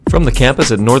From the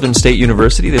campus at Northern State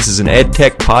University, this is an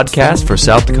EdTech podcast for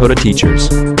South Dakota teachers.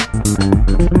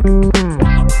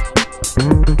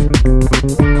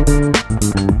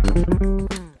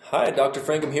 Hi, Dr.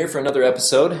 Frankham here for another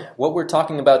episode. What we're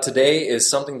talking about today is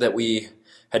something that we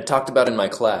had talked about in my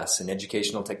class in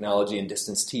educational technology and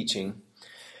distance teaching.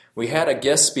 We had a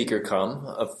guest speaker come,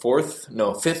 a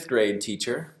fifth grade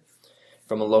teacher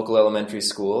from a local elementary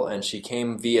school, and she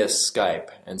came via Skype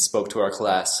and spoke to our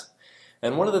class.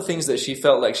 And one of the things that she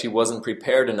felt like she wasn't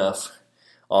prepared enough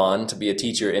on to be a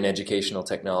teacher in educational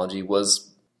technology was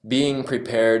being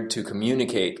prepared to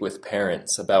communicate with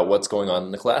parents about what's going on in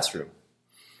the classroom.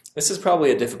 This is probably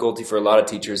a difficulty for a lot of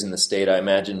teachers in the state, I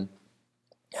imagine.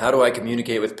 How do I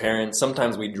communicate with parents?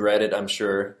 Sometimes we dread it, I'm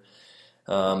sure,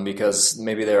 because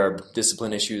maybe there are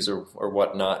discipline issues or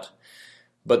whatnot.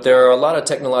 But there are a lot of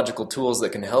technological tools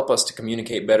that can help us to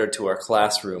communicate better to our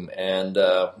classroom. And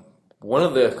one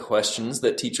of the questions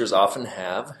that teachers often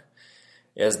have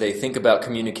as they think about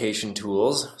communication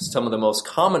tools, some of the most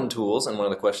common tools, and one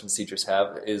of the questions teachers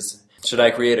have is, should I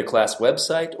create a class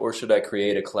website or should I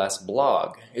create a class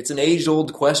blog? It's an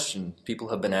age-old question. People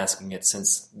have been asking it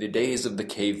since the days of the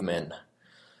cavemen.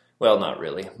 Well, not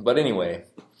really, but anyway.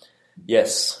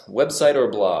 Yes, website or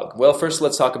blog? Well, first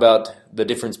let's talk about the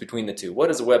difference between the two.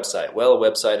 What is a website? Well, a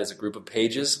website is a group of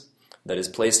pages that is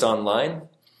placed online.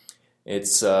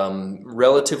 It's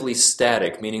relatively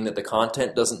static, meaning that the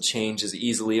content doesn't change as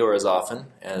easily or as often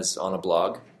as on a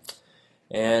blog.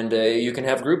 And you can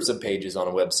have groups of pages on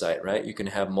a website, right? You can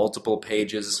have multiple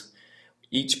pages.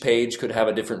 Each page could have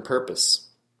a different purpose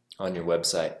on your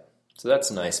website. So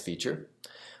that's a nice feature.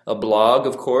 A blog,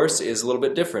 of course, is a little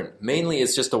bit different. Mainly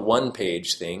it's just a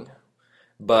one-page thing,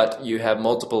 but you have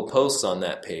multiple posts on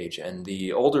that page, and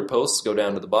the older posts go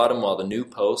down to the bottom while the new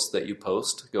posts that you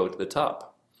post go to the top.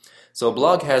 So a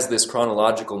blog has this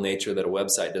chronological nature that a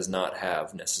website does not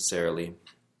have necessarily,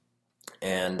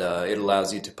 and it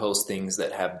allows you to post things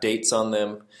that have dates on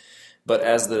them, but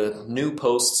as the new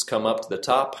posts come up to the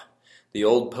top, the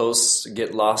old posts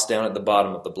get lost down at the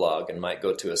bottom of the blog and might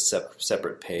go to a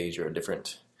separate page or a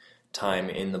different time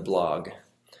in the blog.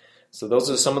 So those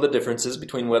are some of the differences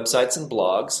between websites and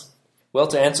blogs. Well,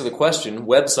 to answer the question,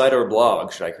 website or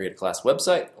blog, should I create a class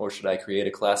website or should I create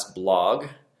a class blog?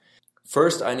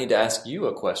 First, I need to ask you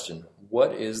a question.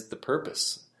 What is the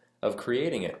purpose of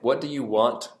creating it? What do you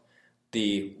want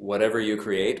the whatever you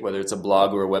create, whether it's a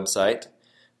blog or a website,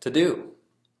 to do?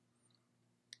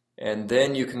 And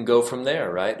then you can go from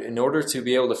there, right? In order to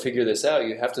be able to figure this out,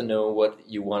 you have to know what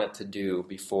you want it to do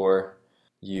before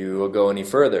you go any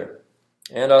further.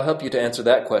 And I'll help you to answer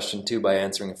that question too by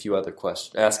asking a few other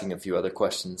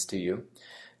questions to you.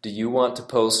 Do you want to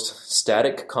post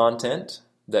static content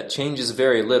that changes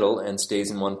very little and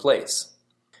stays in one place?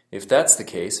 If that's the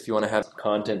case, if you want to have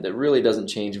content that really doesn't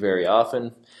change very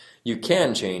often, you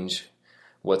can change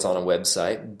what's on a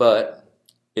website, but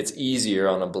it's easier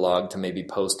on a blog to maybe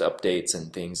post updates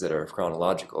and things that are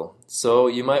chronological. So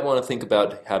you might want to think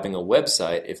about having a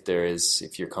website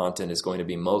if your content is going to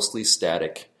be mostly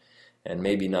static and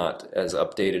maybe not as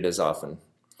updated as often.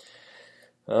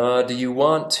 Do you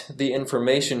want the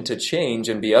information to change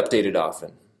and be updated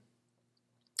often?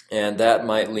 And that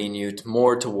might lean you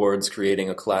more towards creating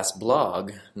a class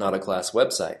blog, not a class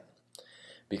website.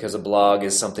 Because a blog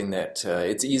is something that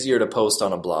it's easier to post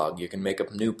on a blog. You can make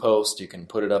a new post, you can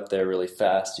put it up there really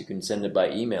fast, you can send it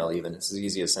by email even. It's as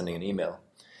easy as sending an email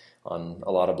on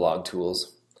a lot of blog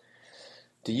tools.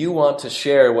 Do you want to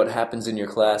share what happens in your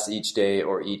class each day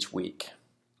or each week?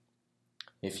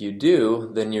 If you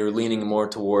do, then you're leaning more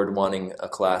toward wanting a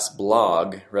class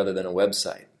blog rather than a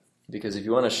website. Because if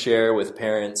you want to share with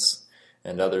parents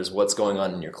and others what's going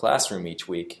on in your classroom each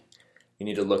week, you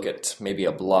need to look at maybe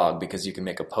a blog, because you can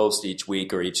make a post each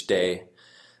week or each day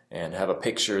and have a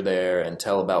picture there and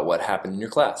tell about what happened in your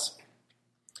class.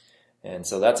 And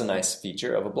so that's a nice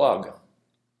feature of a blog.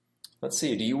 Let's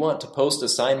see, do you want to post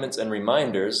assignments and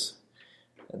reminders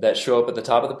that show up at the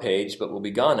top of the page but will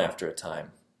be gone after a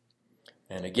time?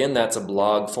 And again, that's a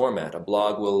blog format. A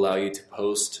blog will allow you to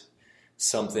post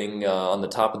something on the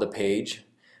top of the page,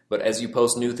 but as you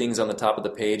post new things on the top of the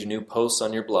page, new posts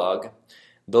on your blog,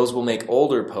 those will make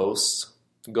older posts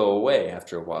go away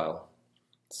after a while.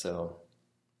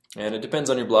 And it depends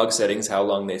on your blog settings how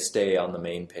long they stay on the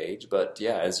main page, but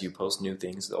yeah, as you post new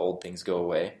things, the old things go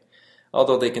away.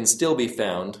 Although they can still be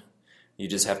found, you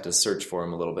just have to search for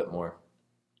them a little bit more.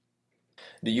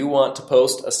 Do you want to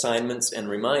post assignments and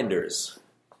reminders?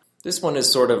 This one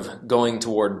is sort of going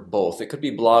toward both. It could be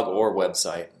blog or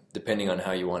website, depending on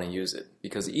how you want to use it.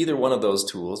 Because either one of those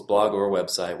tools, blog or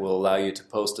website, will allow you to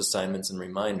post assignments and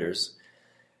reminders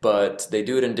but they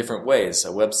do it in different ways. A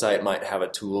website might have a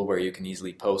tool where you can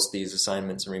easily post these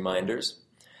assignments and reminders,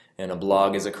 and a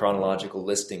blog is a chronological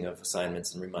listing of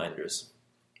assignments and reminders.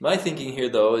 My thinking here,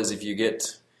 though, is if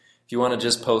you want to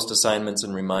just post assignments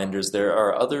and reminders, there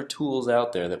are other tools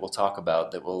out there that we'll talk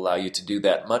about that will allow you to do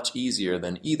that much easier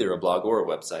than either a blog or a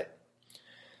website.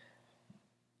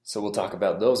 So we'll talk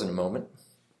about those in a moment.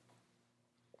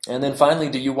 And then finally,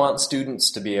 do you want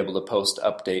students to be able to post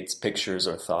updates, pictures,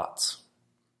 or thoughts?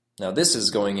 Now this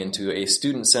is going into a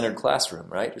student-centered classroom,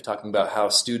 right? You're talking about how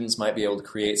students might be able to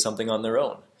create something on their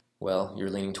own. Well, you're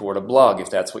leaning toward a blog if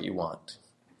that's what you want.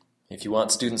 If you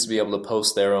want students to be able to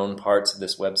post their own parts of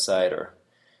this website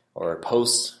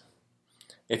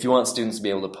if you want students to be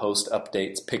able to post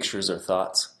updates, pictures, or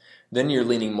thoughts, then you're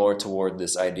leaning more toward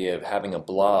this idea of having a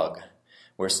blog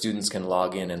where students can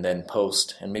log in and then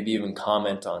post and maybe even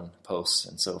comment on posts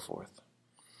and so forth.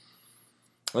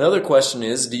 Another question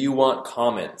is, do you want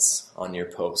comments on your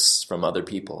posts from other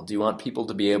people? Do you want people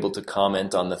to be able to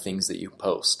comment on the things that you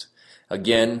post?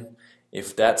 Again,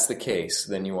 if that's the case,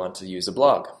 then you want to use a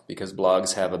blog because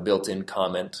blogs have a built-in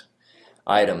comment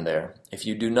item there. If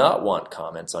you do not want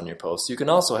comments on your posts, you can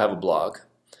also have a blog.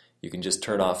 You can just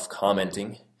turn off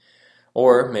commenting,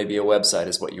 or maybe a website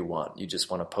is what you want. You just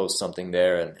want to post something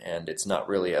there and it's not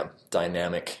really a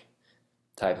dynamic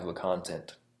type of a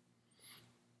content.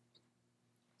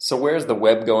 So where's the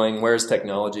web going? Where's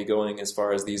technology going as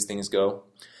far as these things go?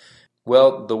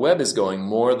 Well, the web is going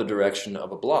more the direction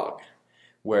of a blog,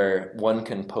 where one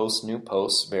can post new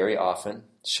posts very often,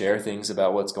 share things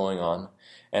about what's going on,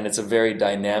 and it's a very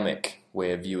dynamic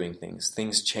way of viewing things.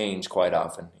 Things change quite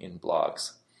often in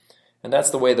blogs. And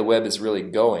that's the way the web is really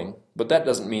going, but that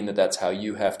doesn't mean that that's how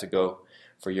you have to go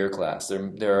for your class.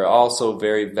 There are also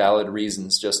very valid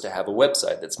reasons just to have a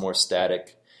website that's more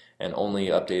static and only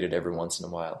updated every once in a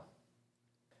while.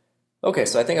 Okay,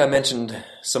 so I think I mentioned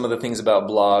some of the things about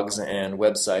blogs and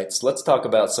websites. Let's talk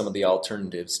about some of the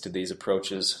alternatives to these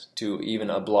approaches to even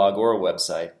a blog or a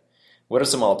website. What are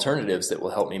some alternatives that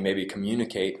will help me maybe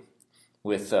communicate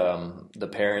with the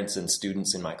parents and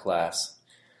students in my class?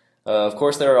 Of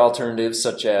course, there are alternatives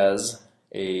such as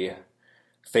a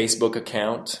Facebook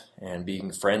account and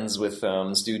being friends with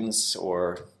students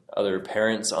or other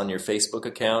parents on your Facebook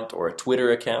account, or a Twitter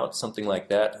account, something like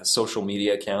that, a social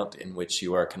media account in which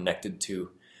you are connected to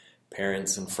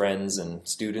parents and friends and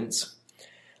students.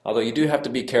 Although you do have to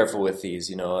be careful with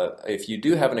these. If you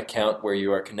do have an account where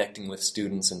you are connecting with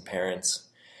students and parents,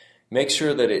 make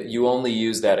sure that you only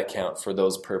use that account for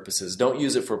those purposes. Don't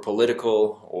use it for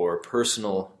political or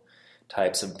personal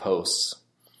types of posts.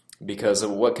 Because of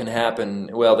what can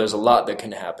happen, well, there's a lot that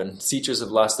can happen. Teachers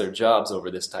have lost their jobs over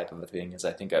this type of a thing, as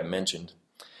I think I've mentioned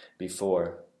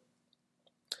before.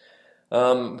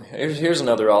 Here's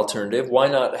another alternative. Why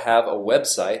not have a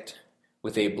website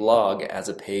with a blog as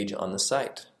a page on the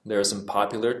site? There are some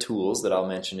popular tools that I'll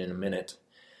mention in a minute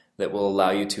that will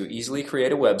allow you to easily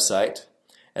create a website,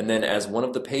 and then as one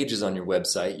of the pages on your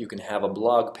website, you can have a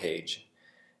blog page.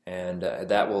 And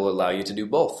that will allow you to do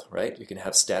both, right? You can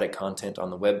have static content on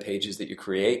the web pages that you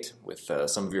create with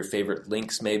some of your favorite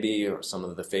links maybe, or some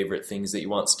of the favorite things that you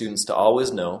want students to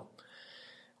always know,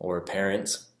 or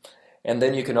parents. And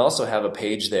then you can also have a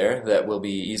page there that will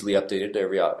be easily updated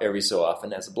every so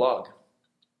often as a blog.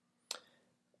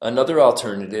 Another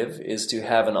alternative is to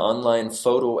have an online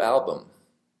photo album.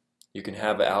 You can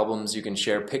have albums, you can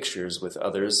share pictures with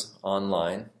others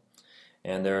online.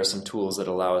 And there are some tools that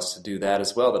allow us to do that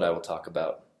as well that I will talk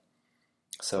about.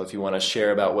 So if you want to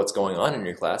share about what's going on in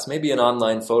your class, maybe an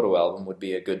online photo album would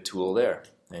be a good tool there.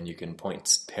 And you can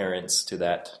point parents to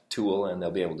that tool and they'll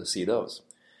be able to see those.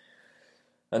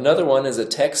 Another one is a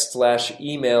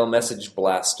text/email message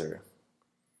blaster.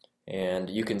 And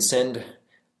you can send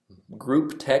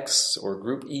group texts or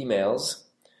group emails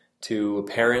to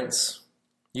parents.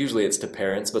 Usually it's to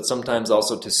parents, but sometimes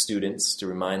also to students to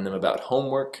remind them about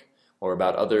homework or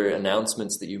about other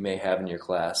announcements that you may have in your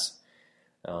class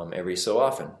every so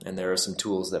often. And there are some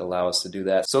tools that allow us to do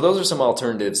that. So those are some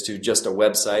alternatives to just a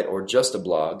website or just a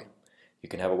blog. You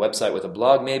can have a website with a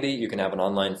blog maybe, you can have an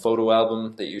online photo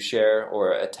album that you share,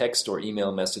 or a text or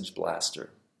email message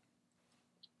blaster.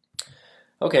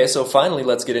 Okay, so finally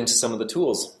let's get into some of the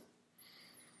tools.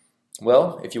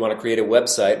 Well, if you want to create a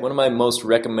website, one of my most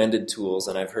recommended tools,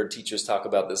 and I've heard teachers talk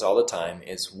about this all the time,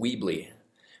 is Weebly.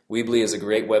 Weebly is a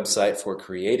great website for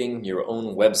creating your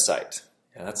own website.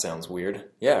 Yeah, that sounds weird.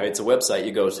 Yeah, it's a website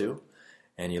you go to,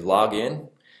 and you log in,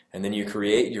 and then you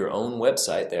create your own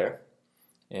website there,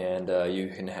 and you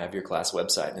can have your class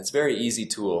website. And it's a very easy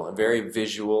tool, and very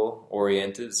visual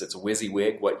oriented. It's a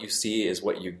WYSIWYG. What you see is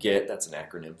what you get. That's an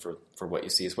acronym for what you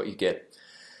see is what you get.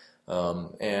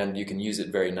 and you can use it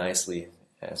very nicely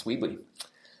as Weebly.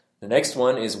 The next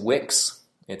one is Wix.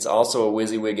 It's also a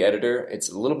WYSIWYG editor. It's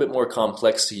a little bit more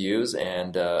complex to use,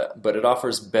 but it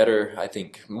offers better, I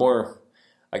think, more,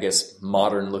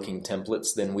 modern-looking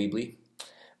templates than Weebly.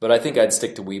 But I think I'd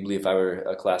stick to Weebly if I were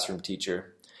a classroom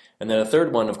teacher. And then a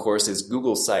third one, of course, is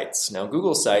Google Sites. Now,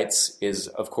 Google Sites is,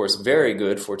 of course, very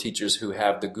good for teachers who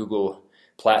have the Google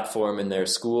platform in their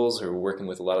schools or are working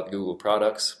with a lot of the Google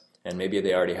products, and maybe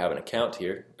they already have an account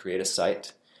here. Create a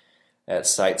site at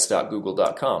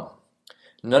sites.google.com.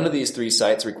 None of these three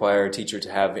sites require a teacher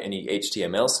to have any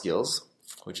HTML skills,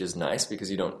 which is nice because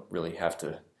you don't really have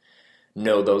to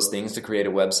know those things to create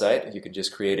a website. You could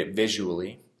just create it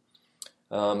visually.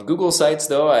 Google Sites,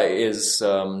 though, is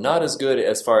not as good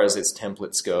as far as its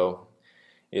templates go.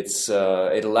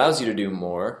 It allows you to do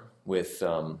more with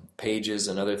pages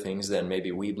and other things than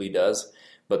maybe Weebly does,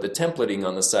 but the templating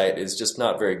on the site is just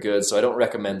not very good, so I don't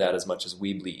recommend that as much as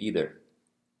Weebly either.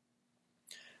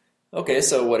 Okay,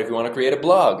 so what if you want to create a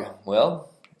blog?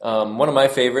 Well, one of my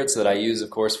favorites that I use, of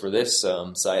course, for this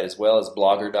site as well is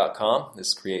Blogger.com. This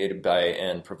is created by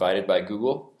and provided by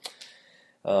Google.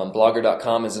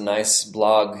 Blogger.com is a nice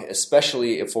blog,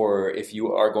 especially if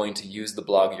you are going to use the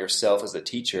blog yourself as a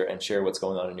teacher and share what's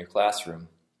going on in your classroom.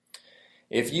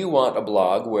 If you want a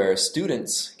blog where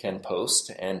students can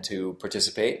post and to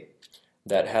participate,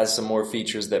 that has some more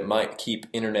features that might keep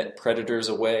internet predators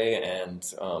away and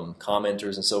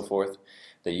commenters and so forth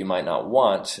that you might not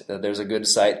want, there's a good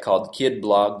site called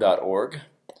kidblog.org,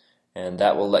 and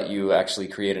that will let you actually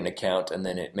create an account, and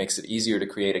then it makes it easier to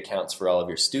create accounts for all of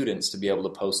your students to be able to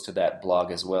post to that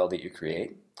blog as well that you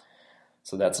create.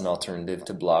 So that's an alternative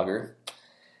to Blogger.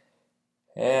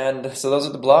 And so those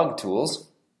are the blog tools.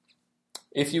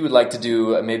 If you would like to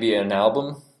do maybe an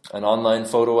album, an online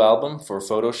photo album for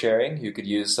photo sharing, you could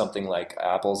use something like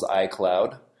Apple's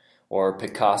iCloud or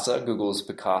Picasa, Google's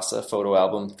Picasa photo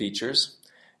album features,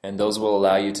 and those will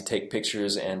allow you to take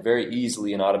pictures and very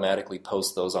easily and automatically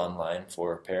post those online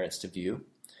for parents to view.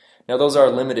 Now those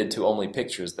are limited to only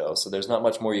pictures though, so there's not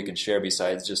much more you can share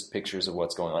besides just pictures of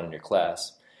what's going on in your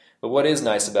class. But what is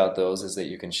nice about those is that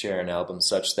you can share an album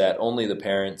such that only the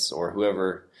parents or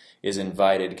whoever is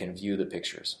invited can view the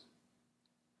pictures.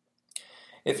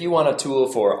 If you want a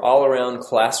tool for all-around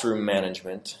classroom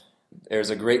management,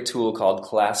 there's a great tool called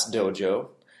ClassDojo.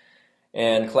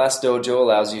 And ClassDojo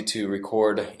allows you to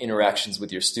record interactions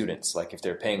with your students, like if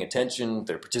they're paying attention, if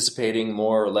they're participating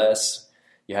more or less.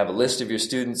 You have a list of your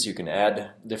students, you can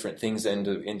add different things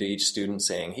into each student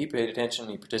saying, he paid attention,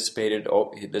 he participated,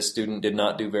 oh, this student did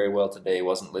not do very well today,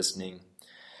 wasn't listening,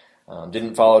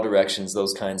 didn't follow directions,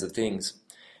 those kinds of things.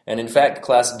 And in fact,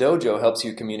 ClassDojo helps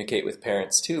you communicate with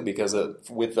parents too, because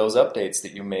with those updates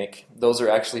that you make, those are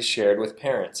actually shared with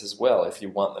parents as well if you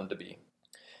want them to be.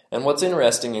 And what's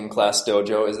interesting in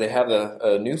ClassDojo is they have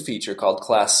a new feature called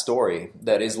Class Story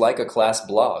that is like a class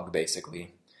blog,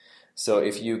 basically. So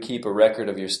if you keep a record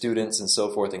of your students and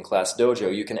so forth in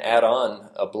ClassDojo, you can add on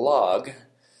a blog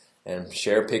and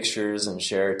share pictures and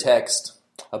share text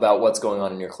about what's going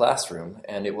on in your classroom,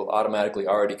 and it will automatically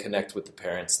already connect with the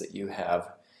parents that you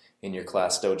have in your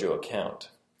ClassDojo account.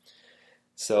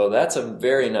 So that's a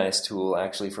very nice tool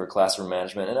actually for classroom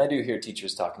management, and I do hear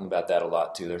teachers talking about that a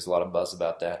lot too. There's a lot of buzz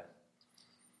about that.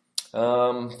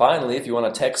 Finally, if you want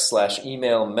a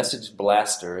text/email message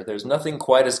blaster, there's nothing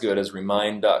quite as good as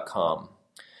Remind.com.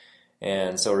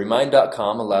 And so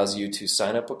Remind.com allows you to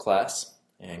sign up a class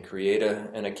and create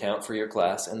an account for your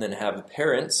class, and then have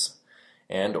parents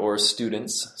and or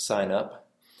students sign up.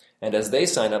 And as they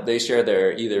sign up, they share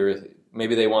their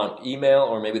maybe they want email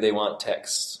or maybe they want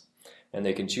texts. And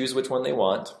they can choose which one they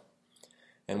want.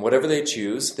 And whatever they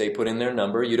choose, they put in their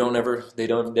number. They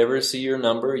don't never see your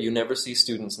number. You never see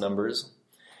students' numbers.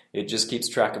 It just keeps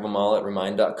track of them all at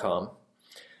Remind.com.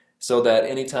 So that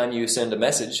anytime you send a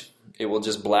message, it will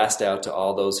just blast out to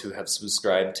all those who have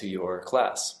subscribed to your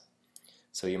class.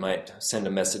 So you might send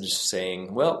a message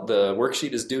saying, well, the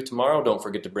worksheet is due tomorrow. Don't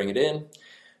forget to bring it in.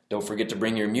 Don't forget to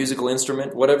bring your musical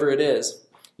instrument, whatever it is.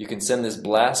 You can send this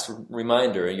blast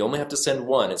reminder, and you only have to send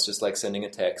one. It's just like sending a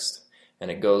text,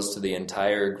 and it goes to the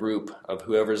entire group of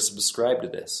whoever's subscribed to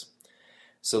this.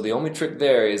 So the only trick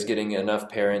there is getting enough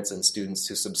parents and students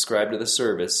to subscribe to the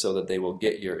service so that they will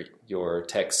get your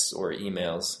texts or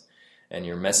emails and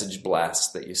your message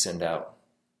blasts that you send out.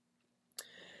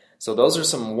 So those are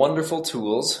some wonderful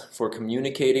tools for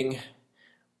communicating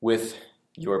with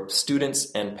your students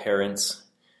and parents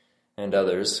and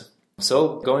others.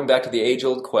 So going back to the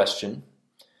age-old question,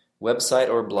 website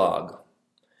or blog?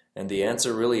 And the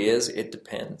answer really is, it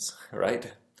depends,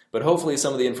 right? But hopefully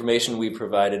some of the information we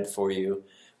provided for you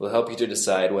will help you to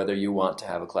decide whether you want to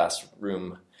have a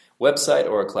classroom website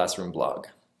or a classroom blog.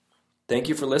 Thank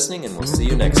you for listening, and we'll see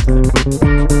you next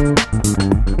time.